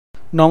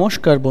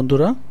নমস্কার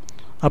বন্ধুরা,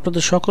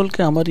 আপনাদের সকলকে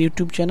আমার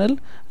ইউটিউব চ্যানেল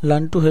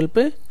লার্ন টু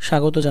হেল্পে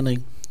স্বাগত জানাই।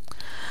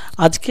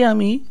 আজকে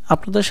আমি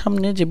আপনাদের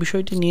সামনে যে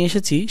বিষয়টি নিয়ে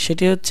এসেছি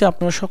সেটি হচ্ছে,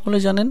 আপনারা সকলে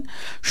জানেন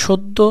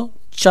সদ্য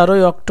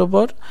 4ই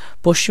October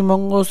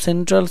Paschimbanga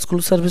central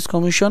school service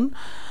commission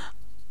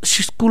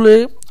স্কুলে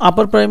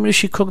আপার প্রাইমারি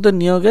শিক্ষকদের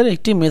নিয়োগের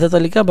একটি মেধা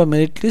তালিকা বা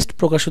মেরিট লিস্ট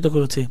প্রকাশিত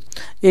করেছে।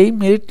 এই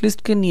মেরিট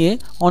লিস্টকে নিয়ে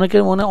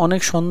অনেকের মনে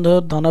অনেক সন্দেহ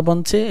দানা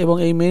বাঁধছে এবং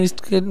এই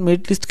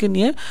মেরিট লিস্টকে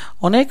নিয়ে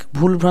অনেক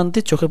ভুলভ্রান্তি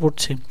চোখে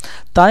পড়ছে।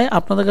 তাই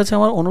আপনাদের কাছে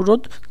আমার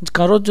অনুরোধ,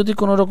 কারোর যদি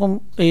কোনো রকম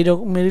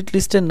এইরকম মেরিট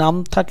লিস্টের নাম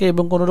থাকে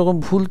এবং কোনো রকম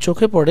ভুল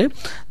চোখে পড়ে,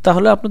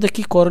 তাহলে আপনাদের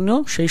কি করণীয়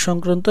সেই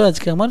সংক্রান্ত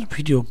আজকে আমার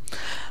ভিডিও।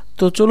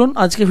 তো চলুন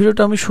আজকে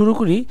ভিডিওটা আমি শুরু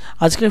করি।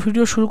 আজকে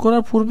ভিডিও শুরু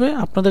করার পূর্বে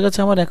আপনাদের কাছে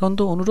আমার একান্ত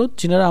অনুরোধ,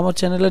 যিনারা আমার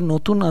চ্যানেলে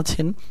নতুন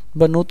আছেন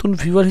বা নতুন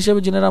ভিউয়ার হিসেবে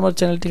যিনারা আমার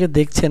চ্যানেলটিকে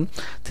দেখছেন,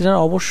 তিনারা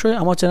অবশ্যই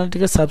আমার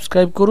চ্যানেলটিকে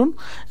সাবস্ক্রাইব করুন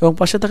এবং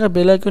পাশে থাকা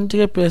বেল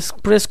আইকনটিকে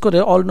প্রেস করে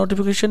অল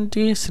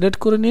নোটিফিকেশনটি সিলেক্ট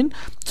করে নিন,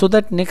 সো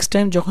দ্যাট নেক্সট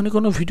টাইম যখনই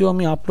কোনো ভিডিও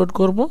আমি আপলোড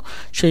করব,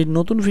 সেই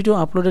নতুন ভিডিও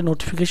আপলোডের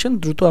নোটিফিকেশন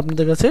দ্রুত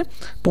আপনাদের কাছে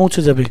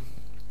পৌঁছে যাবে।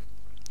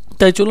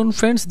 তাই চলুন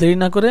ফ্রেন্ডস, দেরি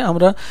না করে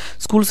আমরা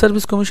স্কুল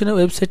সার্ভিস কমিশনের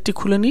ওয়েবসাইটটি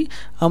খুলে নিই।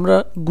 আমরা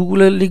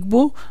গুগলে লিখব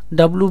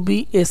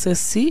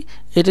wbssc,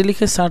 এটা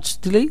লিখে সার্চ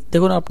দিলেই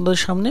দেখুন আপনাদের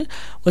সামনে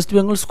ওয়েস্ট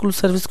বেঙ্গল স্কুল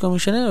সার্ভিস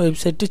কমিশনের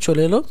ওয়েবসাইটটি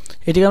চলে এলো।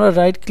 এটিকে আমরা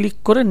রাইট ক্লিক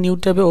করে নিউ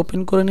ট্যাবে ওপেন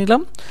করে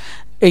নিলাম।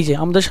 এই যে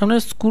আমাদের সামনে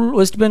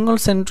West Bengal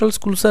central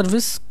school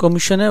service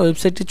কমিশনের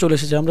ওয়েবসাইটটি চলে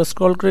এসেছে। আমরা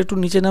স্ক্রল করে একটু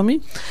নিচে নামি।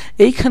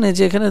 এইখানে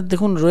যে এখানে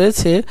দেখুন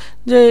রয়েছে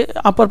যে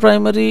আপার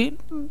প্রাইমারি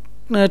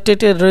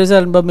টেটের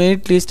রেজাল্ট বা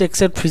merit list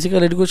except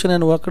physical education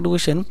and work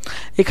education,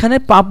 এখানে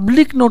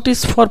public notice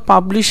for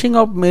publishing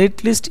of merit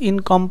list in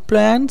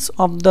compliance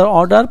of the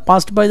order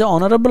passed by the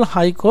honourable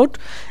high court,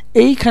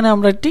 এইখানে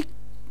আমরা একটি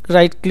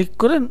রাইট ক্লিক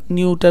করে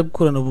নিউ ট্যাব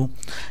করে নেব।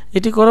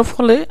 এটি করার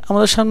ফলে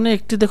আমাদের সামনে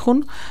একটি দেখুন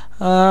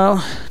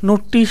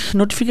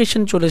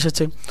নোটিফিকেশন চলে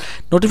এসেছে।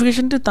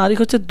 নোটিফিকেশনটির তারিখ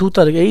হচ্ছে 2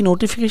 তারিখ। এই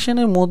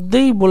নোটিফিকেশনের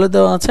মধ্যেই বলে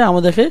দেওয়া আছে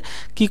আমাদেরকে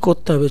কি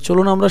করতে হবে।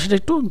 চলুন আমরা সেটা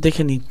একটু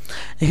দেখে নিই।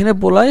 এখানে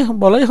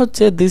বলাই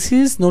হচ্ছে, this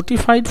is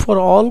notified for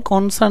all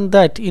concern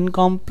that in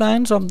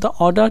compliance of the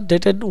order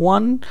dated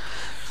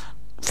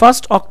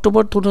 1st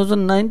October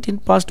 2019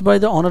 passed by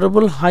the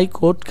Honorable High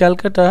Court,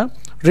 Calcutta,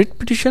 writ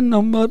petition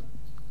number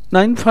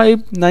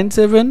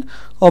 9597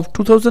 of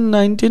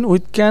 2019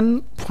 with can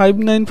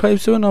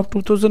 5957 of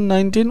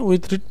 2019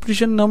 with writ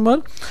petition number,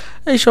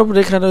 এইসব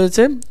লেখা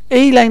রয়েছে।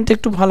 এই লাইনটা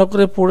একটু ভালো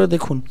করে পড়ে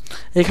দেখুন।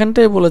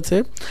 এখানটায় বলেছে,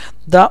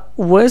 the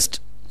West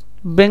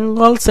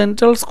Bengal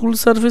Central School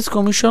Service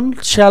Commission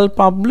shall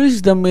publish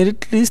the merit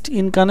list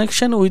in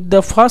connection with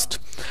the first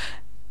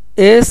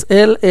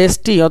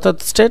SLST অর্থাৎ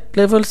state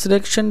level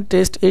selection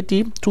test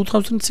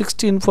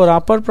 2016 for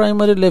upper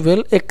primary level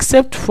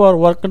except for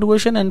work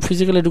education and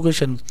physical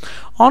education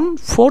on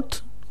 4th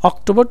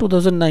October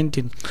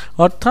 2019।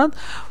 অর্থাৎ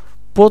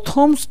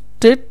প্রথম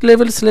state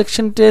level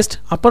selection test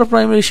upper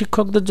primary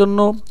শিক্ষকদের জন্য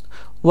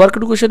work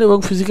education এবং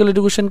physical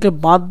এডুকেশনকে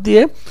বাদ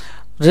দিয়ে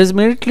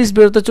merit list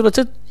বেরোতে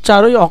চলেছে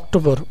 4ই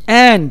অক্টোবর।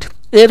 অ্যান্ড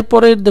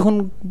এরপরে দেখুন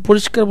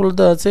পরিষ্কার বলে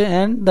দেওয়া আছে,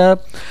 and the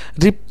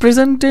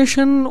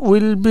representation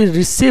will be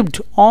received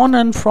on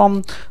and from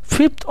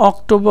 5th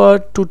October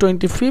to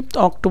 25th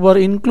October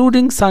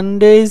including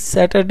Sundays,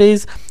 স্যাটারডেজ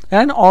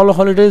and all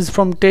holidays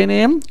from 10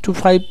 AM to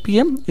 5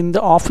 PM in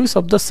the office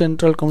of the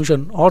central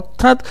commission.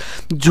 অর্থাৎ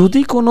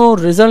যদি কোনো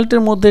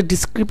রেজাল্টের মধ্যে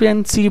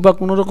ডিসক্রিপেন্সি বা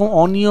কোনো রকম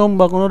অনিয়ম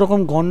বা কোনো রকম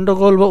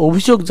গণ্ডগোল বা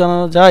অভিযোগ জানা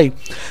যায়,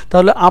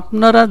 তাহলে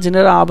আপনারা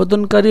যেনারা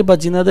আবেদনকারী বা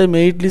যিনাদের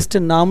মেরিট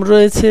লিস্টের নাম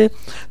রয়েছে,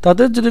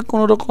 তাদের যদি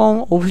কোনো রকম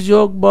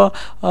অভিযোগ বা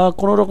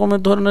কোনো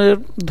রকমের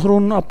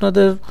ধরুন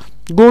আপনাদের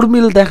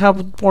গোড়মিল দেখা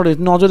পড়ে,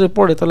 নজরে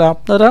পড়ে, তাহলে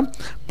আপনারা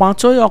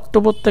 5ই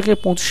অক্টোবর থেকে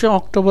 25শে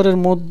অক্টোবরের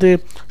মধ্যে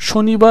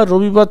শনিবার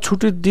রবিবার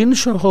ছুটির দিন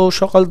সহ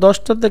সকাল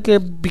 10টা থেকে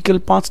বিকেল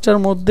 5টার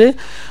মধ্যে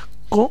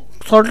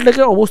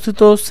সল্টলেকে অবস্থিত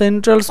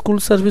সেন্ট্রাল স্কুল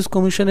সার্ভিস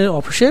কমিশনের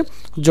অফিসে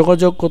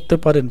যোগাযোগ করতে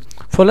পারেন।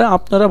 ফলে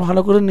আপনারা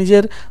ভালো করে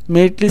নিজের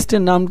মেরিট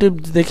লিস্টের নামটি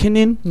দেখে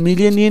নিন,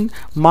 মিলিয়ে নিন,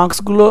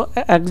 মার্কসগুলো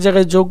এক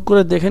জায়গায় যোগ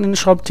করে দেখে নিন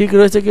সব ঠিক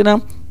রয়েছে কিনা।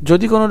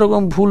 যদি কোনো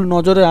রকম ভুল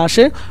নজরে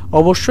আসে,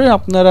 অবশ্যই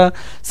আপনারা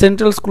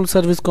সেন্ট্রাল স্কুল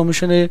সার্ভিস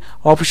কমিশনের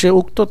অফিসে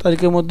উক্ত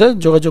তারিখের মধ্যে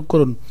যোগাযোগ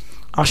করুন।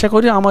 আশা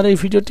করি আমার এই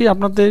ভিডিওটি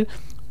আপনাদের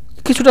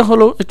কিছুটা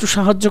হলেও একটু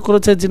সাহায্য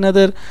করেছে,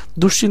 যেনাদের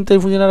দুশ্চিন্তায়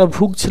যেনারা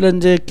ভুগছিলেন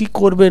যে কি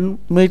করবেন,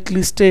 মেরিট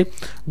লিস্টে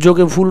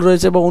যোগে ভুল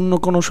রয়েছে বা অন্য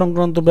কোনো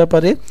সংক্রান্ত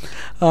ব্যাপারে।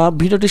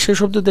 ভিডিওটি শেষ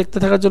অবধি দেখতে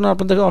থাকার জন্য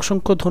আপনাদেরকে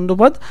অসংখ্য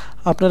ধন্যবাদ।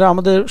 আপনারা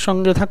আমাদের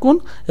সঙ্গে থাকুন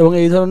এবং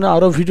এই ধরনের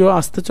আরও ভিডিও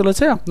আসতে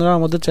চলেছে। আপনারা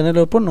আমাদের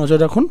চ্যানেলের উপর নজর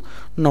রাখুন।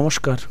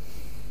 নমস্কার।